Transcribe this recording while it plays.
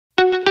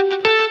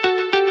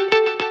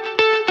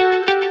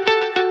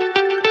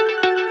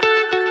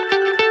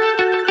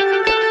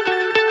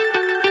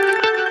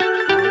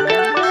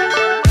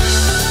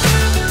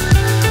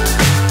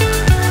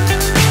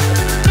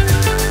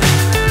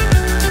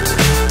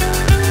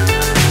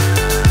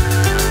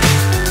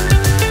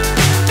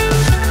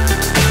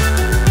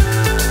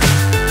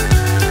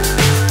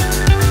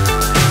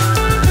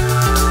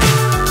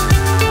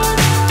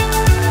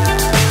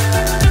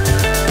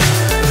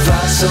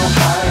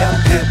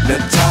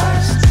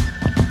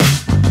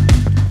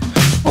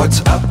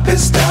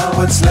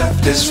what's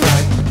left is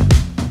right.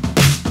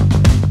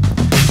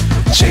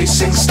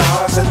 Chasing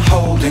stars and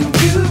holding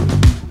you.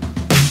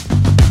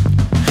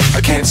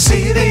 I can't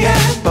see the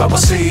end, but we'll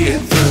see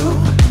it through.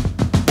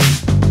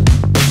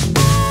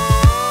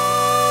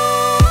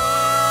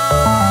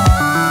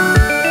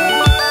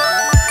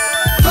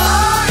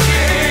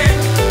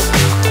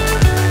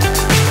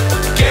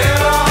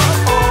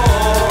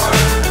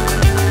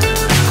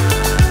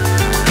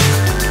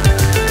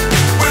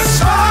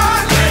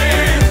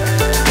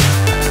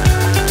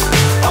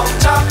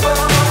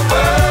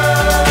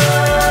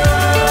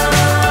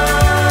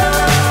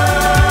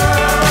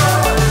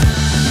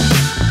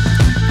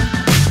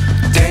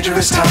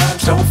 Dangerous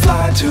times, don't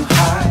fly too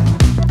high.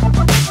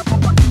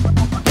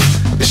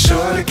 Be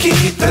sure to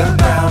keep the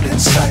ground in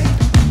sight.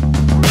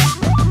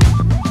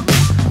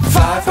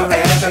 Fly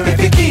forever if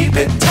you keep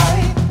it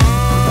tight.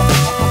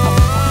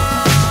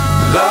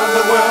 Love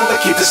the world,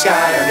 but keep the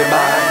sky on your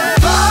mind.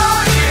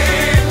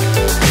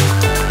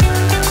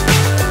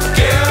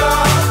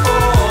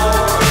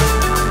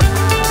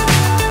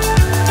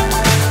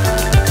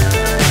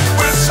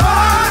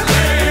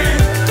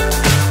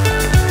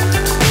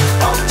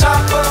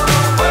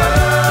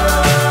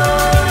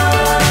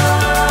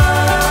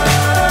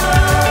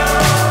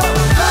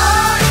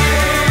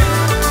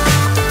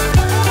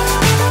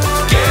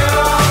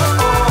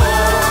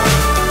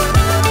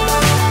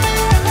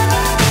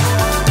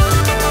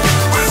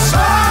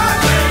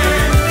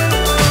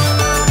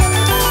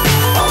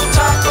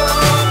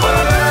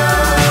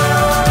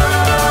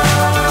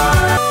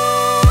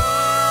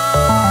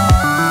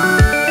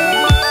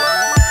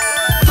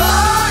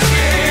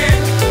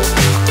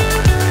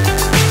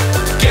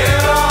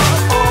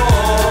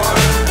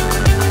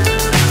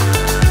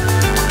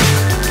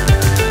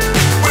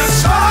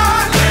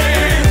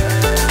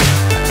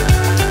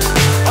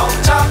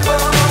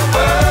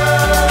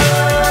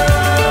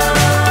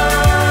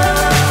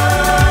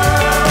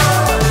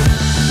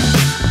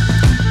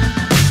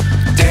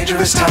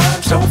 Dangerous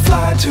times, don't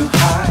fly too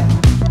high.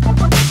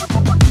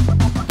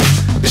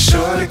 Be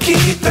sure to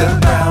keep the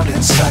ground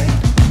in sight.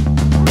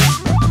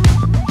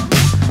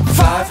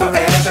 Fly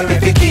forever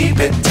if you keep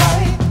it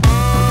tight.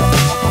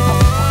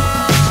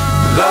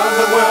 Love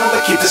the world,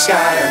 but keep the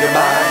sky on your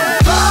mind.